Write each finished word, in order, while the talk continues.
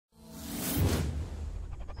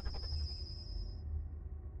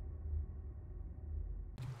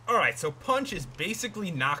Alright, so punch is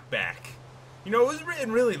basically knockback. You know, it was written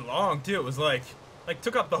really long, too. It was like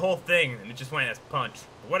took up the whole thing, and it just went as punch.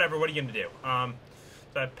 But whatever, what are you gonna do? So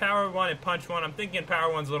I have power 1 and punch 1. I'm thinking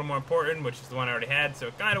power 1's a little more important, which is the one I already had, so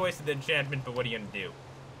it kind of wasted the enchantment, but what are you gonna do?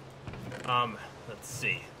 Let's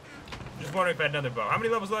see. Just wondering if I had another bow. How many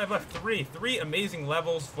levels do I have left? 3. 3 amazing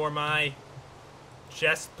levels for my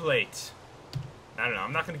chest plate. I don't know.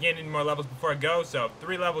 I'm not going to gain any more levels before I go, so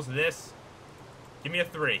 3 levels of this. Give me a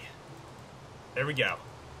 3. There we go.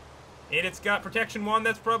 And it's got protection 1.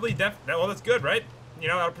 That's probably well, that's good, right? You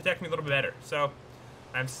know, that'll protect me a little bit better. So,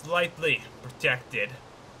 I'm slightly protected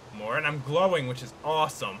more, and I'm glowing, which is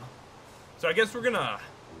awesome. So I guess we're gonna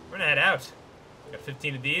head out. Got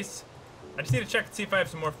 15 of these. I just need to check and see if I have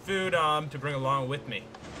some more food to bring along with me.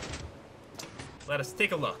 Let us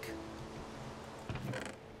take a look.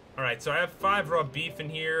 Alright, so I have 5 raw beef in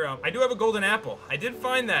here. I do have a golden apple. I did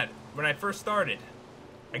find that when I first started.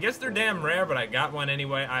 I guess they're damn rare, but I got one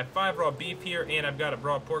anyway. I have 5 raw beef here, and I've got a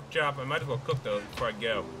raw pork chop. I might as well cook those before I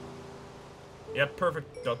go. Yep,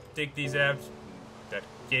 perfect. I'll take these out. That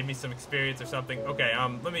gave me some experience or something. Okay,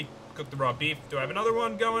 let me cook the raw beef. Do I have another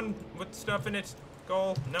one going with stuff in it?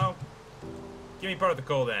 Coal? No. Give me part of the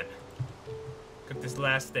coal then. Cook this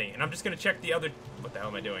last thing. And I'm just gonna check the other... What the hell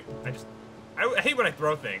am I doing? I hate when I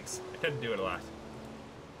throw things. I tend to do it a lot.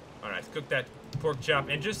 Alright, let's cook that pork chop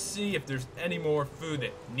and just see if there's any more food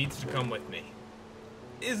that needs to come with me.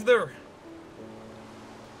 Is there?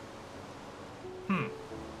 I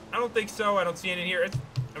don't think so. I don't see any here.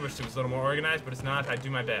 I wish it was a little more organized, but it's not. I do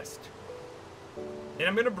my best. And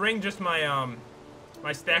I'm gonna bring just my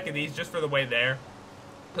my stack of these just for the way there.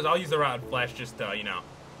 Because I'll use the rotten flesh just, you know,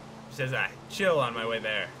 just as I chill on my way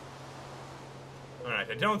there. Alright,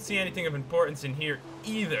 I don't see anything of importance in here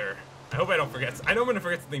either. I hope I don't forget. I know I'm going to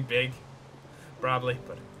forget something big. Probably,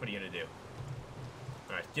 but what are you going to do?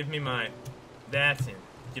 Alright, give me that and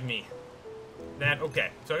give me that.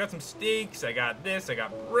 Okay, so I got some steaks, I got this, I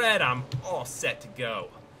got bread. I'm all set to go.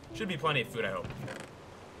 Should be plenty of food, I hope.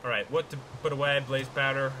 Alright, what to put away? Blaze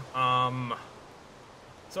powder.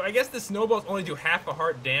 So I guess the snowballs only do half a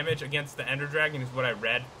heart damage against the Ender Dragon is what I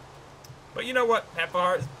read. But you know what? Half a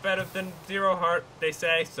heart is better than 0 heart, they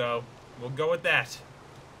say, so we'll go with that.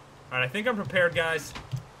 Alright, I think I'm prepared, guys.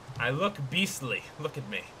 I look beastly. Look at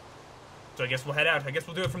me. So I guess we'll head out. I guess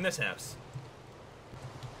we'll do it from this house.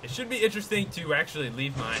 It should be interesting to actually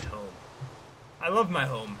leave my home. I love my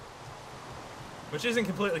home. Which isn't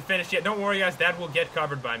completely finished yet. Don't worry, guys. That will get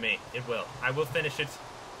covered by me. It will. I will finish it.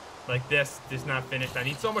 Like this. This is not finished. I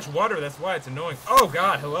need so much water. That's why it's annoying. Oh,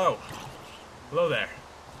 God. Hello. Hello there.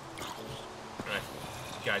 Alright.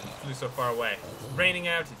 God, you flew so far away. It's raining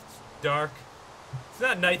out. It's dark. It's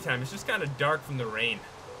not nighttime. It's just kind of dark from the rain.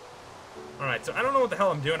 Alright, so I don't know what the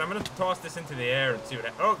hell I'm doing. I'm going to toss this into the air and see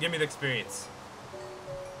what oh, give me the experience.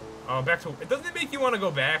 Oh, back to... It doesn't make you want to go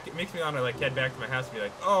back. It makes me want to, like, head back to my house and be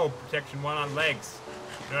like, oh, protection 1 on legs.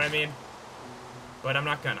 You know what I mean? But I'm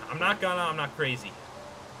not gonna. I'm not crazy.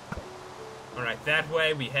 Alright, that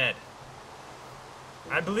way we head.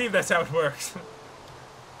 I believe that's how it works.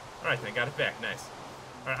 Alright, I got it back. Nice.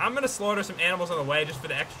 Alright, I'm gonna slaughter some animals on the way just for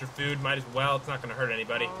the extra food. Might as well. It's not gonna hurt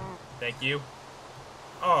anybody. Thank you.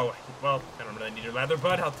 Oh, well, I don't really need your leather,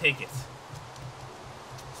 but I'll take it.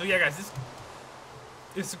 So yeah, guys, this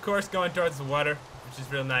is, of course, going towards the water, which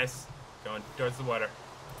is real nice. Going towards the water.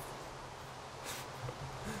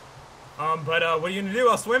 But what are you gonna do?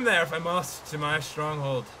 I'll swim there if I must to my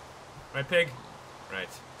stronghold. Right, pig? Right.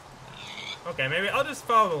 Okay, maybe I'll just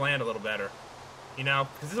follow the land a little better. You know,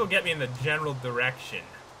 because this will get me in the general direction.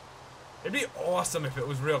 It'd be awesome if it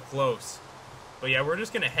was real close. But yeah, we're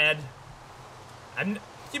just gonna head.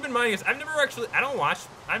 Keep in mind, guys, I've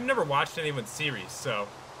never watched anyone's series, so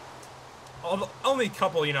only a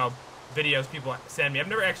couple, you know, videos people send me. I've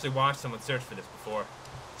never actually watched someone search for this before,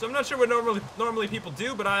 so I'm not sure what normally people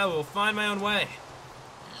do, but I will find my own way.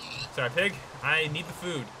 Sorry, pig. I need the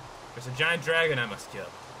food. There's a giant dragon I must kill.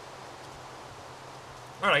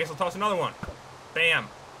 Alright, I guess I'll toss another one. Bam.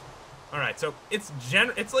 Alright, so it's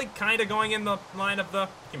like kind of going in the line of the...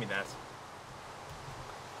 Give me that.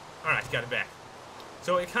 Alright, got it back.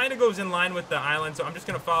 So it kind of goes in line with the island, so I'm just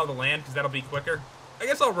going to follow the land because that'll be quicker. I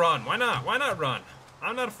guess I'll run. Why not? Why not run?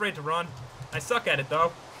 I'm not afraid to run. I suck at it,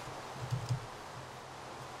 though.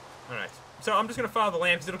 Alright. So I'm just going to follow the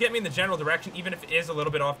land because it'll get me in the general direction, even if it is a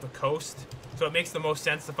little bit off the coast. So it makes the most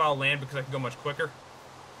sense to follow land because I can go much quicker.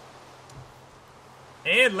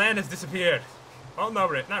 And land has disappeared. Oh, no,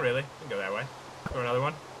 not really. We can go that way. Or another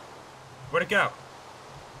one. Where'd it go?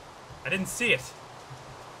 I didn't see it.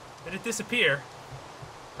 Did it disappear?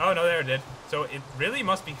 Oh, no, there it did. So it really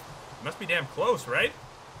must be damn close, right?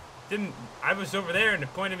 didn't... I was over there and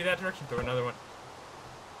it pointed me that direction. Throw another one.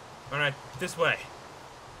 Alright, this way.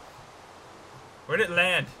 Where did it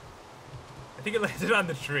land? I think it landed on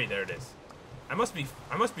the tree. There it is. I must be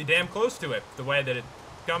damn close to it, the way that it's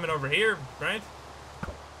coming over here, right?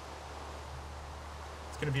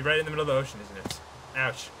 It's gonna be right in the middle of the ocean, isn't it?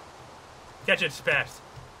 Ouch. Catch it, spat.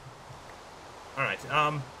 Alright,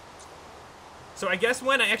 so I guess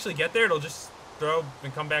when I actually get there, it'll just throw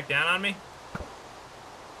and come back down on me.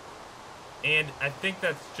 And I think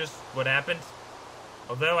that's just what happened.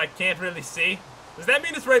 Although I can't really see. Does that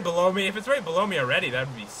mean it's right below me? If it's right below me already, that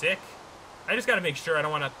would be sick. I just gotta make sure I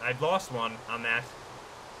don't wanna... I lost one on that,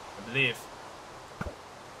 I believe.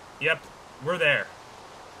 Yep, we're there.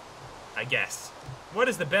 I guess. What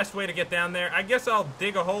is the best way to get down there? I guess I'll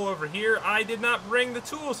dig a hole over here. I did not bring the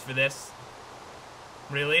tools for this.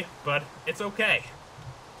 Really, but it's okay.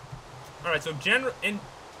 Alright, so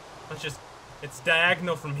let's just... It's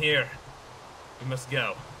diagonal from here. We must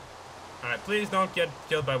go. Alright, please don't get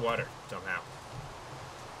killed by water, somehow.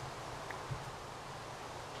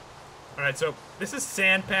 Alright, so this is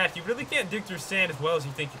sand patch. You really can't dig through sand as well as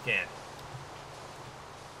you think you can.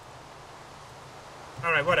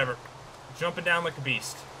 Alright, whatever. Jumping down like a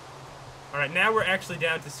beast. Alright, now we're actually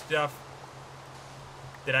down to stuff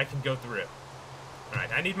that I can go through.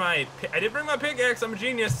 Alright, I need my... I did bring my pickaxe. I'm a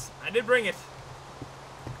genius. I did bring it.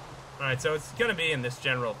 Alright, so it's gonna be in this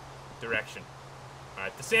general direction.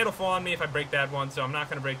 Alright, the sand will fall on me if I break that one, so I'm not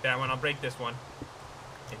gonna break that one. I'll break this one.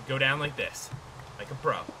 And go down like this. Like a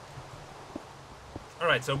pro.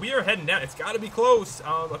 Alright, so we are heading down. It's gotta be close.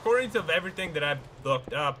 According to everything that I've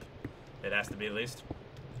looked up, it has to be at least.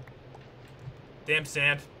 Damn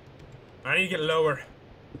sand. I need to get lower.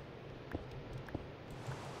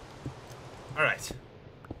 Alright.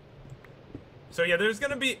 So yeah, there's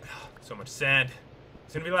gonna be... so much sand.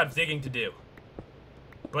 There's gonna be a lot of digging to do.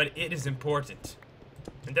 But it is important.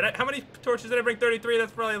 And how many torches did I bring? 33?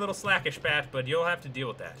 That's probably a little slackish, Pat, but you'll have to deal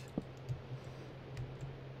with that.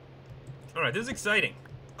 Alright, this is exciting.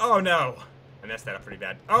 Oh no! I messed that up pretty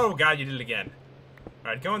bad. Oh god, you did it again.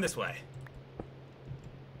 Alright, going this way.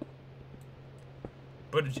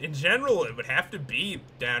 But in general, it would have to be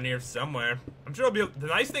down here somewhere. I'm sure I'll be able... The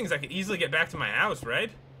nice thing is I could easily get back to my house,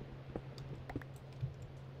 right?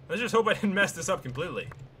 Let's just hope I didn't mess this up completely.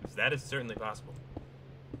 Because that is certainly possible.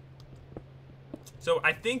 So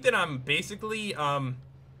I think that I'm basically around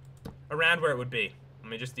where it would be.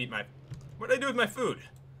 Let me just eat my... What did I do with my food?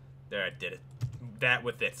 There, I did it. That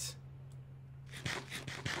with it.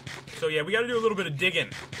 So yeah, we gotta do a little bit of digging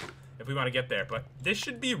if we want to get there. But this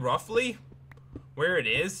should be roughly where it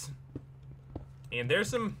is. And there's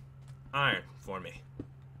some iron for me.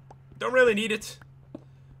 Don't really need it,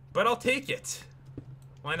 but I'll take it.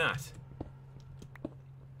 Why not?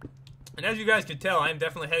 And as you guys could tell, I am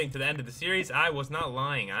definitely heading to the end of the series. I was not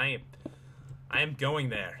lying. I am going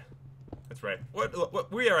there. That's right.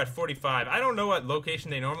 What we are at 45. I don't know what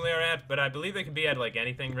location they normally are at, but I believe they could be at like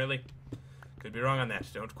anything really. Could be wrong on that.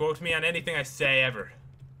 Don't quote me on anything I say ever.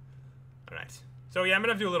 All right. So yeah, I'm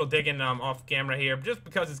gonna have to do a little digging off camera here, just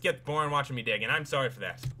because it gets boring watching me dig, and I'm sorry for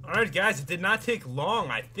that. All right, guys, it did not take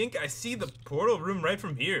long. I think I see the portal room right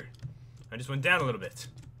from here. I just went down a little bit.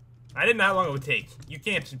 I didn't know how long it would take. You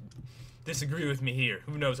can't disagree with me here.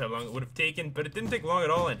 Who knows how long it would have taken, but it didn't take long at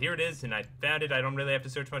all, and here it is, and I found it. I don't really have to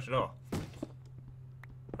search much at all.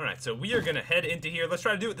 Alright, so we are gonna head into here. Let's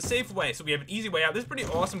try to do it the safe way, so we have an easy way out. This is pretty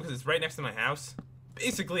awesome because it's right next to my house.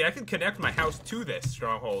 Basically, I could connect my house to this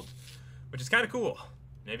stronghold, which is kind of cool.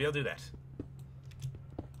 Maybe I'll do that.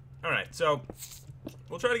 Alright, so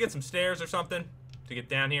we'll try to get some stairs or something to get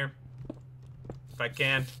down here, if I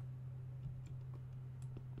can.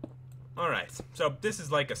 Alright, so this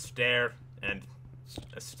is like a stair and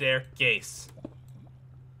a staircase.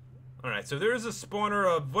 Alright, so there is a spawner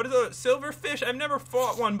of, what is a silverfish? I've never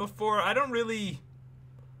fought one before. I don't really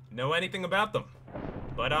know anything about them.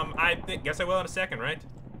 But guess I will in a second, right?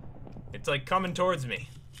 It's like coming towards me.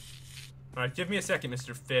 Alright, give me a second,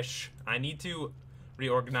 Mr. Fish. I need to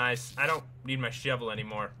reorganize. I don't need my shovel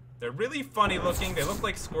anymore. They're really funny looking. They look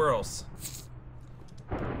like squirrels.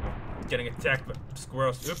 Getting attacked by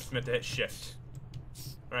squirrels. Oops, meant to hit shift.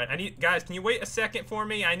 Alright, guys, can you wait a second for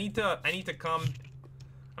me? I need to come.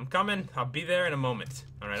 I'm coming. I'll be there in a moment.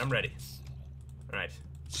 Alright, I'm ready. Alright.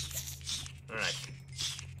 Alright.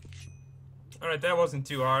 Alright, that wasn't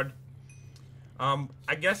too hard.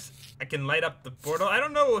 I guess I can light up the portal. I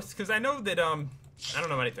don't know, because I know that, I don't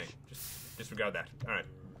know anything. Just disregard that. Alright.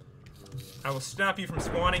 I will stop you from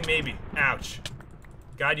spawning, maybe. Ouch.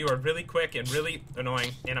 God, you are really quick and really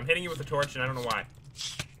annoying, and I'm hitting you with a torch, and I don't know why.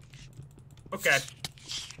 Okay.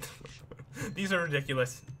 These are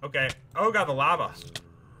ridiculous. Okay. Oh god, the lava.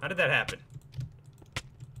 How did that happen?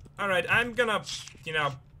 Alright, I'm gonna, you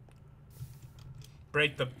know,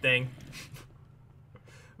 break the thing.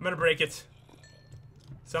 I'm gonna break it.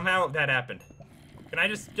 Somehow that happened. Can I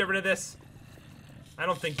just get rid of this? I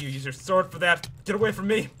don't think you use your sword for that. Get away from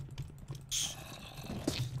me.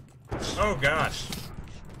 Oh god.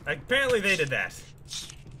 Apparently they did that.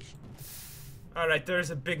 Alright, there's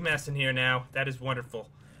a big mess in here now. That is wonderful.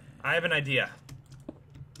 I have an idea.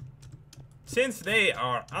 Since they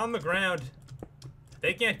are on the ground,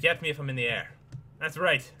 they can't get me if I'm in the air. That's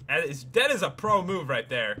right. That is a pro move right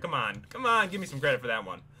there. Come on. Come on, give me some credit for that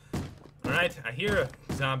one. Alright, I hear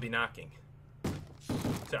a zombie knocking.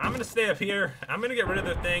 So I'm gonna stay up here. I'm gonna get rid of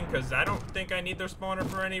the thing, because I don't think I need their spawner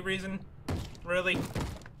for any reason. Really.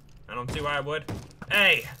 I don't see why I would.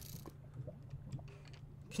 Hey!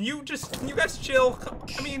 Can you guys chill?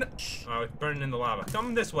 I mean, oh, it's burning in the lava.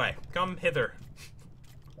 Come this way. Come hither.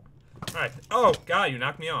 Alright. Oh, God, you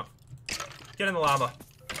knocked me off. Get in the lava.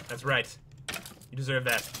 That's right. You deserve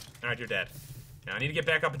that. Alright, you're dead. Now I need to get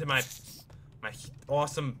back up into my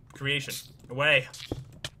awesome creation. Away.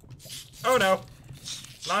 Oh, no.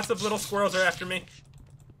 Lots of little squirrels are after me.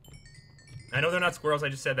 I know they're not squirrels, I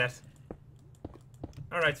just said that.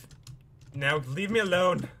 Alright. Now, leave me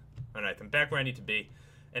alone. Alright, I'm back where I need to be.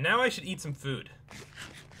 And now I should eat some food.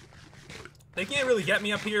 They can't really get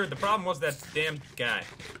me up here. The problem was that damn guy.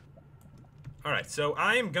 Alright, so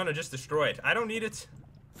I am gonna just destroy it. I don't need it.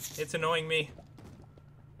 It's annoying me.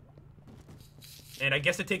 And I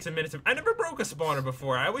guess it takes a minute to... I never broke a spawner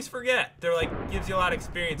before. I always forget. They're like, gives you a lot of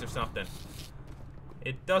experience or something.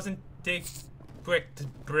 It doesn't take quick to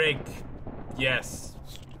break. Yes.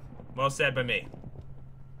 Well said by me.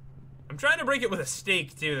 I'm trying to break it with a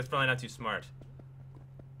stake, too. That's probably not too smart.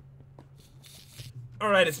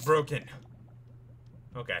 Alright, it's broken.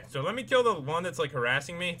 Okay, so let me kill the one that's, like,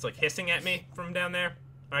 harassing me. It's, like, hissing at me from down there.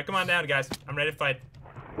 Alright, come on down, guys. I'm ready to fight.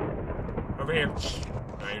 Over here.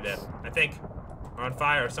 Alright, you're dead. I think. Or on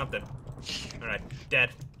fire or something. Alright, dead.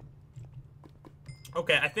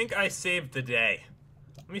 Okay, I think I saved the day.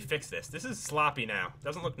 Let me fix this. This is sloppy now.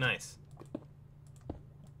 Doesn't look nice.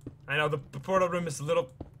 I know the portal room is a little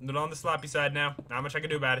on the sloppy side now. Not much I can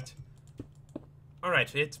do about it.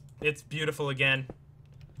 Alright, it's beautiful again.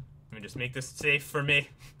 Let me just make this safe for me.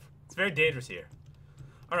 It's very dangerous here.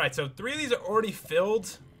 Alright, so 3 of these are already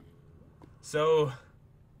filled. So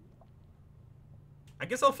I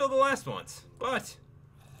guess I'll fill the last ones. But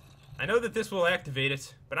I know that this will activate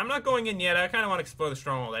it. But I'm not going in yet. I kind of want to explore the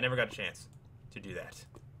Stronghold. I never got a chance to do that.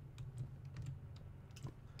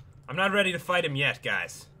 I'm not ready to fight him yet,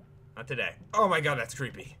 guys. Not today. Oh my god, that's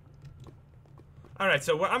creepy. Alright,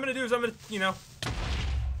 so what I'm gonna do is I'm gonna, you know...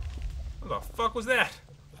 What the fuck was that?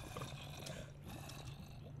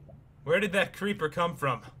 Where did that creeper come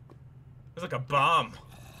from? It was like a bomb.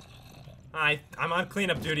 I'm on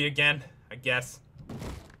cleanup duty again, I guess.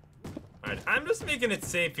 Alright, I'm just making it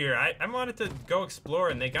safe here. I wanted to go explore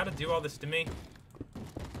and they gotta do all this to me.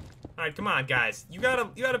 Alright, come on, guys. You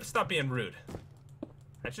gotta stop being rude.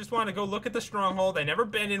 I just want to go look at the Stronghold. I never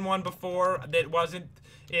been in one before that wasn't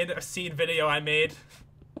in a seed video I made.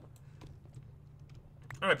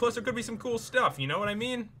 Alright, plus there could be some cool stuff, you know what I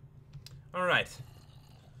mean? Alright.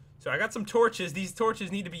 So I got some torches. These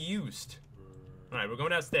torches need to be used. Alright, we're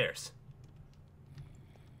going downstairs.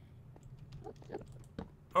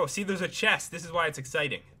 Oh, see, there's a chest. This is why it's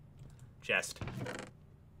exciting. Chest.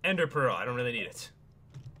 Ender Pearl. I don't really need it.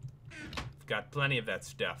 I've got plenty of that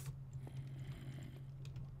stuff.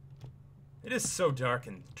 It is so dark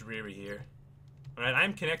and dreary here. Alright,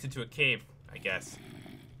 I'm connected to a cave, I guess.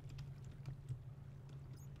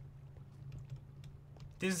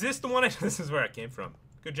 Is this the one this is where I came from.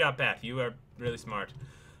 Good job, Pat. You are really smart.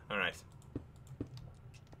 Alright.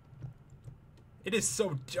 It is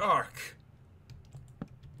so dark.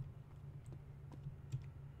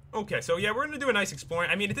 Okay, so yeah, we're gonna do a nice exploring.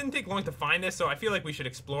 I mean, it didn't take long to find this, so I feel like we should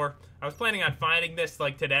explore. I was planning on finding this,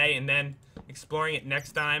 like, today, and then exploring it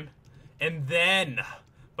next time. And then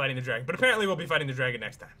fighting the dragon. But apparently we'll be fighting the dragon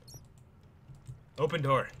next time. Open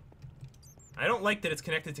door. I don't like that it's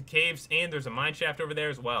connected to caves, and there's a mine shaft over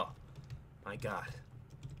there as well. My god.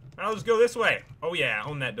 I'll just go this way. Oh yeah,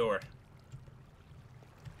 own that door.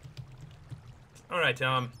 Alright,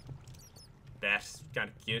 that's kind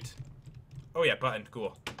of cute. Oh yeah, button,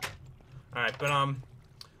 cool. Alright, but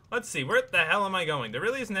let's see, where the hell am I going? There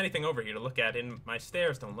really isn't anything over here to look at, and my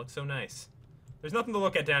stairs don't look so nice. There's nothing to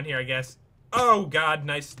look at down here, I guess. Oh god,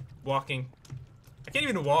 nice walking. I can't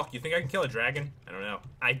even walk. You think I can kill a dragon? I don't know.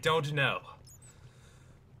 I don't know.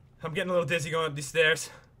 I'm getting a little dizzy going up these stairs.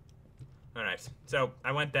 Alright, so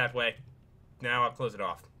I went that way. now I'll close it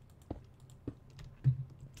off.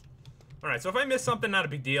 Alright, so if I miss something, not a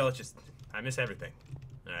big deal. It's just, I miss everything.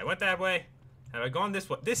 Alright, I went that way. Have I gone this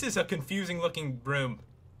way? This is a confusing looking room.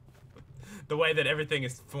 The way that everything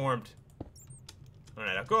is formed.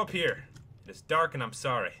 Alright, I'll go up here. It is dark and I'm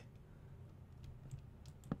sorry.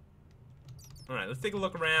 Alright, let's take a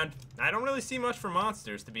look around. I don't really see much for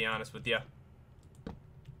monsters, to be honest with you.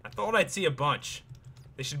 I thought I'd see a bunch.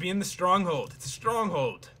 They should be in the Stronghold. It's a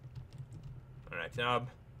Stronghold. Alright,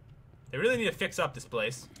 they really need to fix up this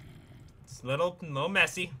place. It's a little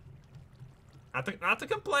messy. Not to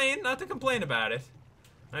complain about it.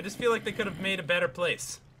 I just feel like they could have made a better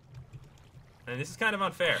place. And this is kind of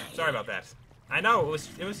unfair. Sorry about that. I know,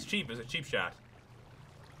 it was cheap. It was a cheap shot.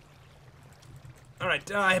 Alright,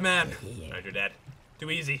 die, man. Alright, you're dead. Too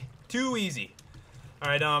easy. Too easy.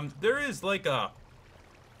 Alright, there is like a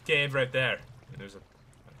cave right there. And there's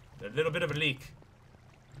a little bit of a leak.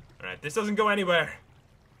 Alright, this doesn't go anywhere.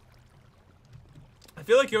 I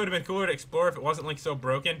feel like it would have been cooler to explore if it wasn't like so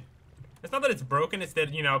broken. It's not that it's broken, it's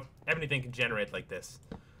that, you know, everything can generate like this.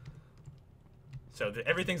 So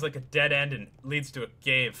everything's like a dead end and leads to a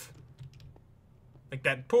cave. Like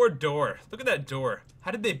that poor door. Look at that door.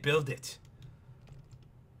 How did they build it?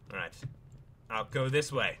 Alright. I'll go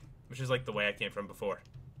this way, which is like the way I came from before.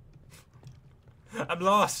 I'm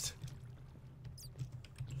lost.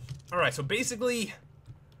 Alright, so basically,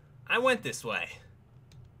 I went this way.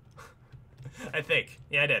 I think.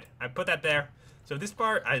 Yeah, I did. I put that there. So this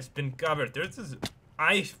part has been covered.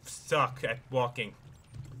 I suck at walking.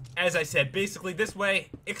 As I said, basically this way,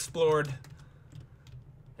 explored.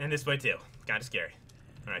 And this way too. Kinda scary.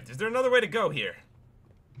 Alright, is there another way to go here?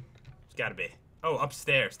 There's gotta be. Oh,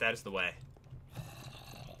 upstairs. That is the way.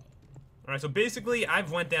 Alright, so basically,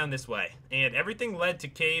 I've went down this way. And everything led to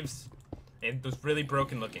caves. And it was really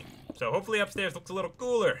broken looking. So hopefully upstairs looks a little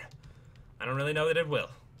cooler. I don't really know that it will.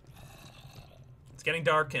 It's getting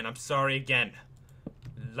dark, and I'm sorry again.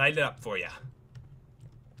 Light it up for ya.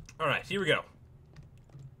 Alright, here we go.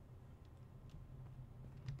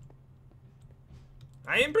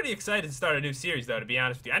 I am pretty excited to start a new series, though, to be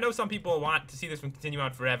honest with you. I know some people want to see this one continue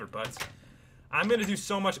on forever, but I'm going to do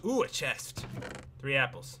so much. Ooh, a chest. 3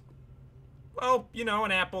 apples. Well, you know,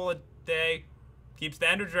 an apple a day keeps the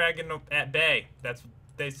Ender Dragon at bay. That's what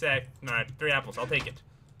they say. Alright, 3 apples. I'll take it.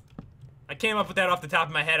 I came up with that off the top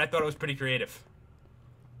of my head. I thought it was pretty creative.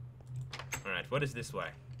 Alright, what is this way?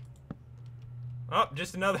 Oh,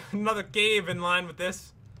 just another cave in line with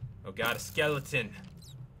this. Oh god, a skeleton.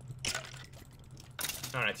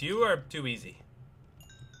 Alright, you are too easy.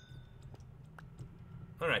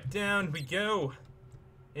 Alright, down we go.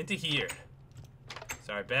 Into here.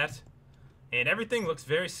 Sorry, bat. And everything looks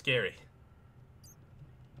very scary.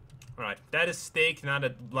 Alright, that is steak, not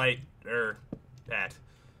a light, bat.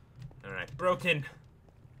 Alright, broken.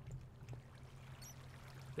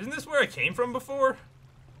 Isn't this where I came from before?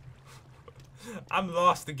 I'm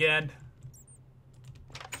lost again.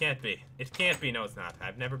 Can't be. It can't be. No, it's not.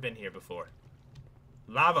 I've never been here before.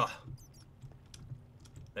 Lava.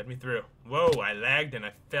 Let me through. Whoa, I lagged and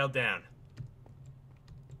I fell down.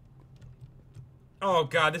 Oh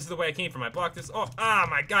god, this is the way I came from. I blocked this. Oh,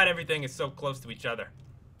 my god, everything is so close to each other.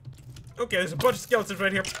 Okay, there's a bunch of skeletons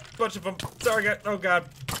right here. Bunch of them. Sorry, guys. Oh god.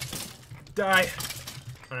 Die.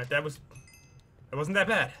 Alright, that wasn't that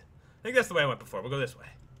bad. I think that's the way I went before. We'll go this way.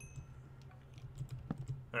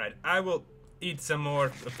 Alright, I will eat some more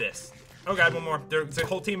of this. Oh god, one more. There's a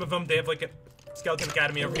whole team of them. They have like a skeleton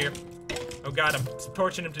academy over here. Oh god, I'm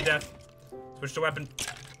torching him to death. Switch to weapon.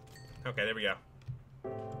 Okay, there we go.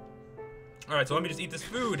 Alright, so let me just eat this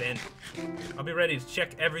food and I'll be ready to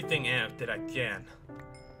check everything out that I can.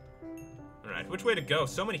 Alright, which way to go?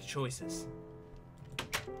 So many choices.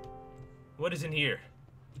 What is in here?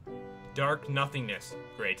 Dark nothingness.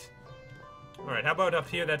 Great. Alright, how about up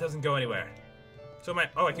here? That doesn't go anywhere. So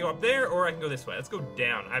oh, I can go up there or I can go this way. Let's go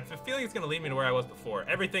down. I have a feeling it's going to lead me to where I was before.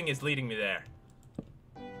 Everything is leading me there.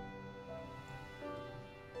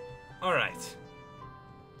 Alright.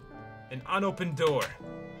 An unopened door.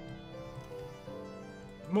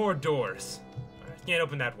 More doors. Alright, can't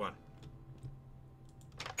open that one.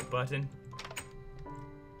 Button.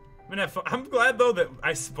 I'm glad though that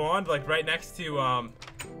I spawned like right next to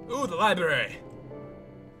ooh, the library.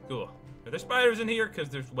 Cool. Are there spiders in here? Because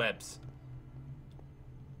there's webs.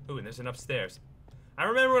 Ooh, and there's an upstairs. I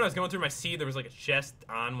remember when I was going through my seed, there was like a chest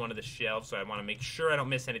on one of the shelves, so I want to make sure I don't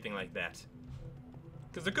miss anything like that.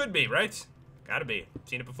 Because there could be, right? Gotta be.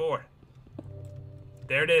 Seen it before.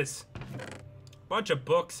 There it is. Bunch of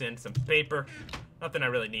books and some paper. Nothing I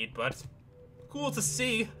really need, but cool to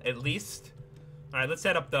see, at least. Alright, let's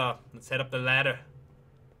head up the ladder.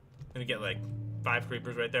 Gonna get like 5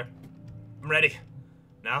 creepers right there. I'm ready.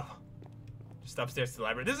 Now, just upstairs to the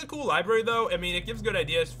library. This is a cool library, though. I mean, it gives good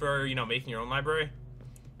ideas for, you know, making your own library.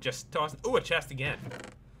 Just toss... Ooh, a chest again.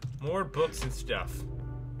 More books and stuff.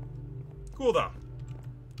 Cool, though.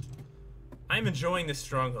 I'm enjoying this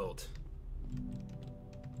stronghold.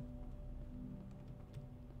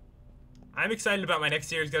 I'm excited about my next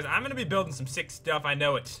series, guys. I'm going to be building some sick stuff. I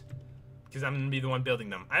know it. Because I'm going to be the one building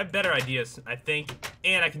them. I have better ideas, I think.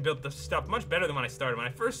 And I can build the stuff much better than when I started. When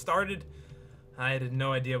I first started, I had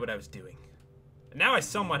no idea what I was doing. Now I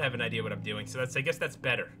somewhat have an idea what I'm doing, so I guess that's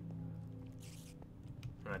better.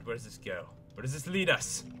 Alright, where does this go? Where does this lead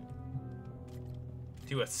us?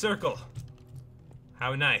 To a circle.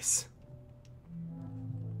 How nice.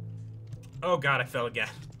 Oh god, I fell again.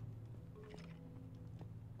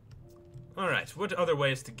 Alright, what other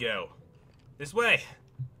ways to go? This way.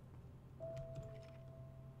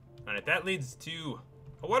 Alright, that leads to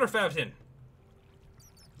a water fountain.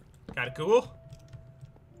 Kinda cool.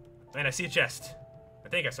 And I see a chest. I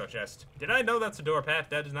think I saw a chest. Did I know that's a door, Pat?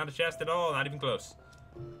 That is not a chest at all, not even close.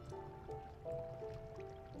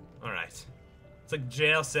 Alright. It's like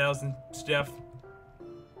jail cells and stuff.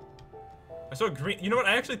 I saw green. You know what?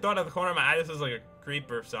 I actually thought out of the corner of my eye this was like a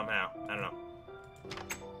creeper somehow. I don't know.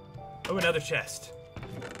 Oh, another chest.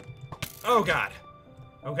 Oh, God.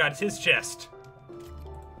 Oh, God, it's his chest.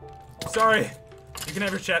 Sorry. You can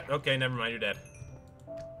have your chest. Okay, never mind. You're dead.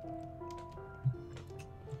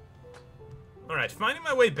 Alright, finding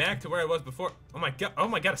my way back to where I was before. Oh, my God. Oh,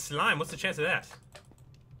 my God, a slime. What's the chance of that?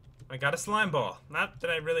 I got a slime ball. Not that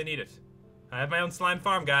I really need it. I have my own slime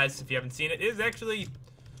farm, guys. If you haven't seen it, it is actually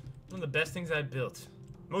one of the best things I built.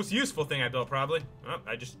 Most useful thing I built, probably. Oh,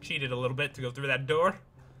 I just cheated a little bit to go through that door.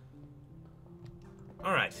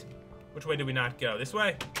 Alright. Which way did we not go? This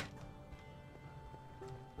way?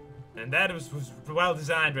 And that was well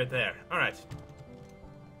designed right there. Alright.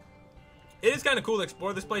 It is kind of cool to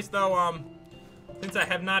explore this place, though. Since I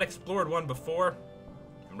have not explored one before.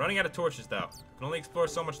 I'm running out of torches, though. I can only explore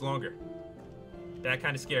so much longer. That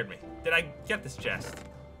kind of scared me. Did I get this chest?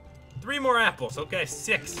 3 more apples. Okay,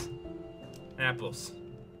 6 apples.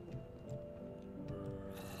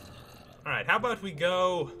 Alright, how about we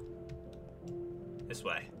go this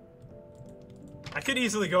way? I could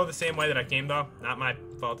easily go the same way that I came, though. Not my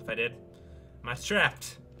fault if I did. Am I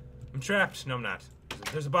trapped? I'm trapped. No, I'm not.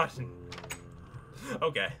 There's a button.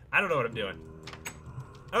 Okay, I don't know what I'm doing.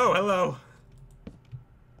 Oh, hello.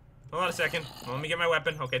 Hold on a second. Well, let me get my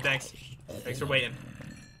weapon. Okay, thanks. Thanks for waiting.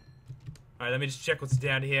 Alright, let me just check what's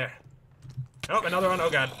down here. Oh, another one. Oh,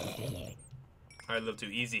 God. Alright, a little too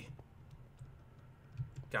easy.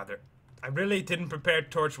 God, I really didn't prepare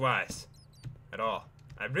torch-wise. At all.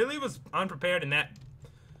 I really was unprepared in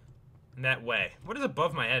that way. What is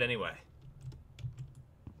above my head, anyway?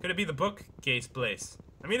 Could it be the bookcase place?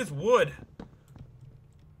 I mean, it's wood.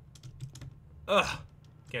 Ugh.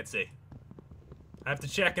 Can't see. I have to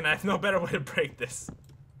check, and I have no better way to break this.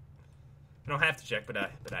 I don't have to check, but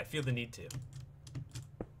I feel the need to.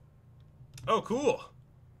 Oh, cool.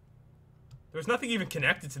 There was nothing even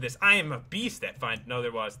connected to this. I am a beast at find. No,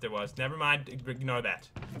 there was. Never mind. Ignore that.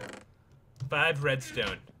 5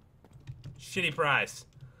 redstone. Shitty prize,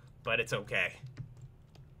 but it's okay.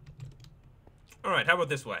 Alright, how about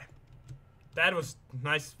this way? That was a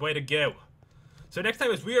nice way to go. So next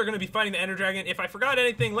time is we are going to be fighting the Ender Dragon. If I forgot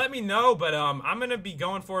anything, let me know, but I'm going to be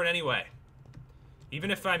going for it anyway.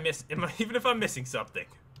 Even if I'm missing something.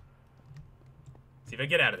 See if I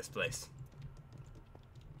get out of this place.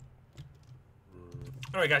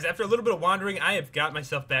 Alright guys, after a little bit of wandering, I have got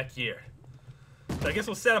myself back here. So I guess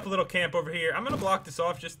we'll set up a little camp over here. I'm going to block this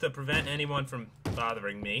off just to prevent anyone from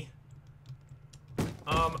bothering me.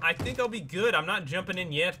 I think I'll be good. I'm not jumping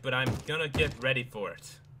in yet, but I'm going to get ready for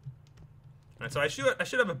it. Alright, so I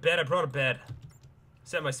should have a bed. I brought a bed.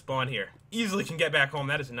 Set my spawn here. Easily can get back home.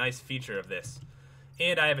 That is a nice feature of this.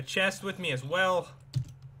 And I have a chest with me as well.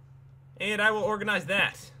 And I will organize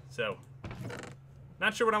that. So,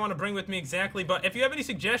 not sure what I want to bring with me exactly, but if you have any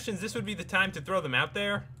suggestions, this would be the time to throw them out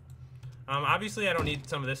there. Obviously, I don't need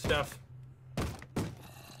some of this stuff.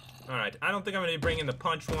 Alright, I don't think I'm going to be bringing the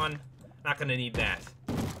punch one. Not going to need that.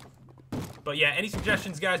 But yeah, any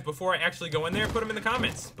suggestions, guys, before I actually go in there, put them in the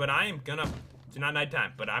comments. But I am going to... It's not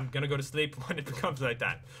nighttime, but I'm going to go to sleep when it becomes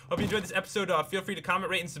nighttime. Hope you enjoyed this episode. Feel free to comment,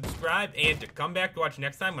 rate, and subscribe, and to come back to watch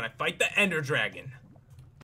next time when I fight the Ender Dragon.